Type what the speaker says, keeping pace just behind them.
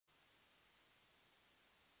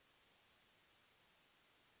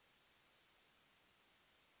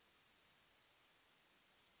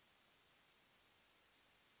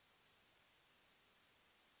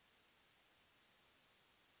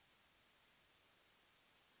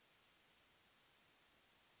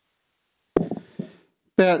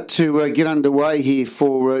About to get underway here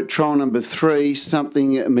for trial number 3,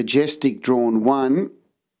 Something Majestic, drawn 1.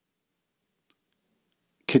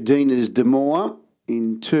 Cadina's Demore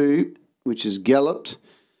in 2, which is galloped.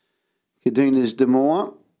 Cadina's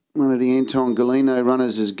Demore, one of the Anton Galeno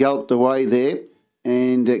runners, has galloped away there.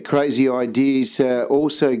 And Crazy Ideas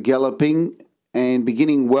also galloping. And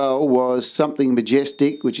beginning well was Something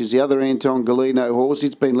Majestic, which is the other Anton Galeno horse.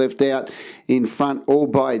 It's been left out in front all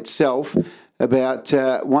by itself. About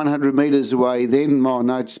 100 metres away then,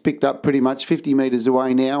 no, it's picked up pretty much 50 metres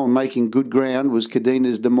away now and making good ground was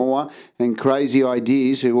Cadina's Demore and Crazy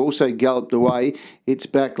Ideas, who also galloped away. It's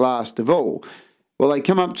back last of all. Well, they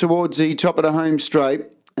come up towards the top of the home straight,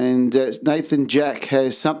 and Nathan Jack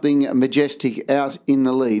has Something Majestic out in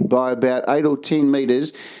the lead by about 8 or 10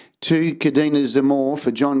 metres to Cadina's Demore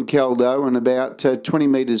for John Caldo, and about 20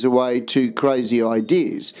 metres away to Crazy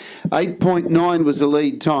Ideas. 8.9 was the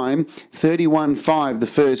lead time, 31.5 the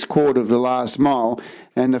first quarter of the last mile,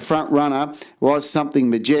 and the front runner was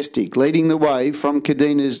Something Majestic, leading the way from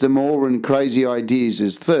Cadina's Demore and Crazy Ideas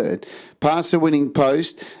as third. Past the winning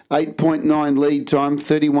post, 8.9 lead time,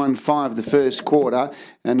 31.5 the first quarter,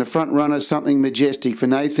 and the front runner Something Majestic for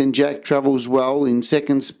Nathan Jack travels well. In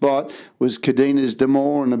second spot was Cadina's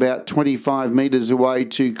Demore, and about 25 metres away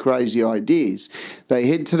to Crazy Ideas. They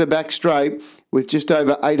head to the back straight with just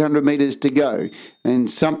over 800 metres to go, and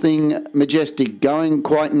Something Majestic going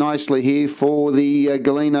quite nicely here for the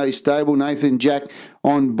Galeno stable. Nathan Jack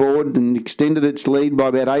on board and extended its lead by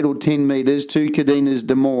about 8 or 10 metres to Cadina's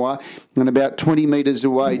Demore, and about 20 metres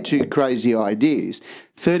away to Crazy Ideas.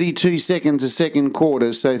 32 seconds a second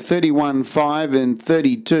quarter, so 31.5 and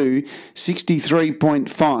 32,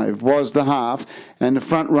 63.5 was the half, and the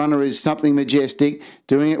front runner is Something Majestic,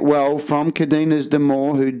 doing it well from Cadina's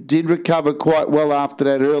Demore, who did recover quite well after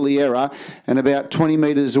that early error, and about 20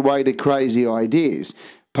 metres away to Crazy Ideas.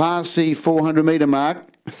 Past the 400 metre mark,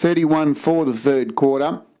 31.4 the third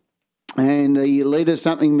quarter. And the leader,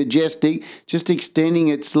 Something Majestic, just extending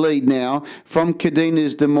its lead now from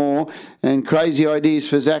Cadina's Demore, and Crazy Ideas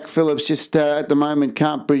for Zach Phillips just at the moment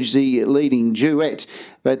can't bridge the leading duet.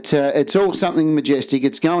 But it's all Something Majestic.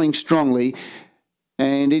 It's going strongly,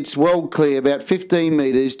 and it's well clear, about 15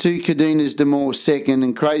 metres to Cadina's Demore second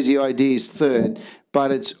and Crazy Ideas third.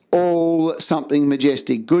 But it's all Something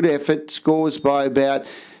Majestic. Good effort, scores by about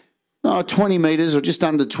 20 metres, or just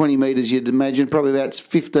under 20 metres, you'd imagine, probably about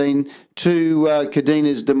 15 to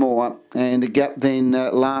Cadina's Demore. And the gap then,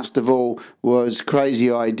 last of all, was Crazy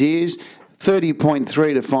Ideas.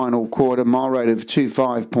 30.3 to final quarter, mile rate of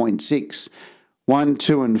 25.6. 1,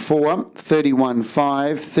 2 and 4,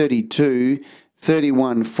 31.5, 32,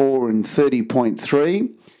 31.4 and 30.3.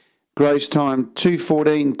 Gross time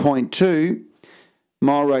 214.2,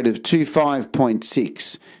 mile rate of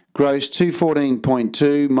 25.6. Gross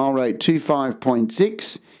 214.2, mile rate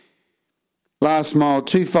 25.6. Last mile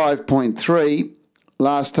 25.3,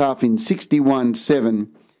 last half in 61.7.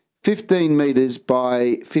 15 metres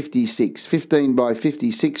by 56. 15 by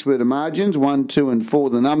 56 were the margins. 1, 2 and 4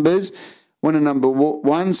 the numbers. Winner number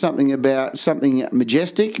 1, Something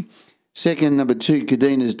Majestic. Second, number 2,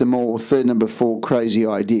 Cadina's Demore. Third, number 4, Crazy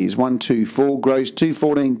Ideas. 1, 2, 4. Gross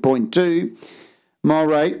 214.2. Mile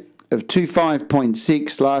rate of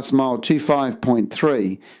 25.6, last mile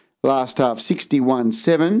 25.3, last half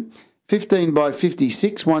 61.7, 15 by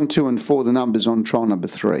 56, 1, 2 and 4 the numbers on trial number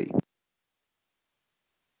 3.